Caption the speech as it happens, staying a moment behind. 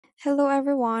Hello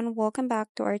everyone, welcome back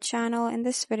to our channel. In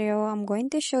this video, I'm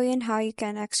going to show you how you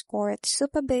can export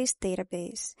Supabase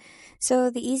database.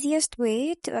 So the easiest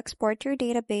way to export your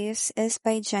database is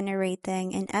by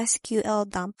generating an SQL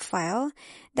dump file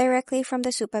directly from the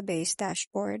Supabase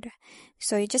dashboard.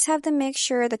 So you just have to make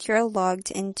sure that you're logged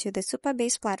into the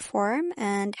Supabase platform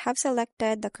and have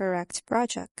selected the correct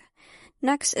project.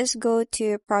 Next is go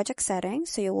to project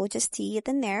settings. So you will just see it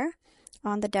in there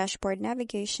on the dashboard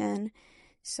navigation.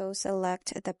 So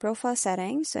select the profile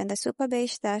settings. So in the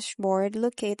Supabase dashboard,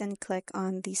 locate and click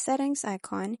on the settings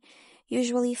icon,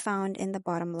 usually found in the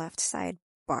bottom left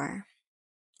sidebar.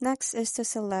 Next is to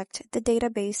select the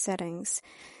database settings.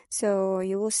 So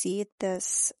you will see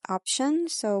this option.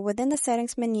 So within the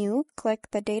settings menu, click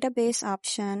the database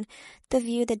option to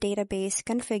view the database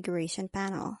configuration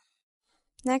panel.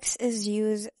 Next is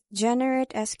use generate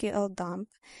SQL dump.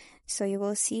 So you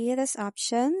will see this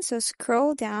option. So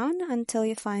scroll down until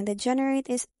you find the generate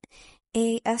is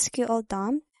a SQL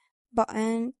dump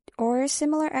button or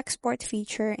similar export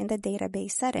feature in the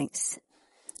database settings.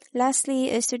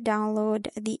 Lastly is to download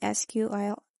the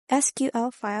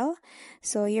SQL file.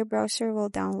 So your browser will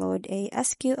download a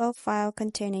SQL file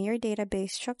containing your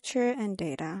database structure and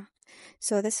data.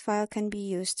 So this file can be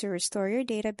used to restore your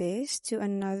database to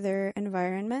another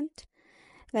environment,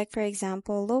 like for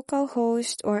example,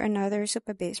 localhost or another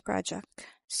Supabase project.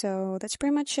 So that's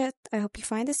pretty much it. I hope you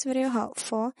find this video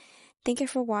helpful. Thank you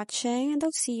for watching and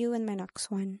I'll see you in my next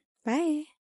one. Bye!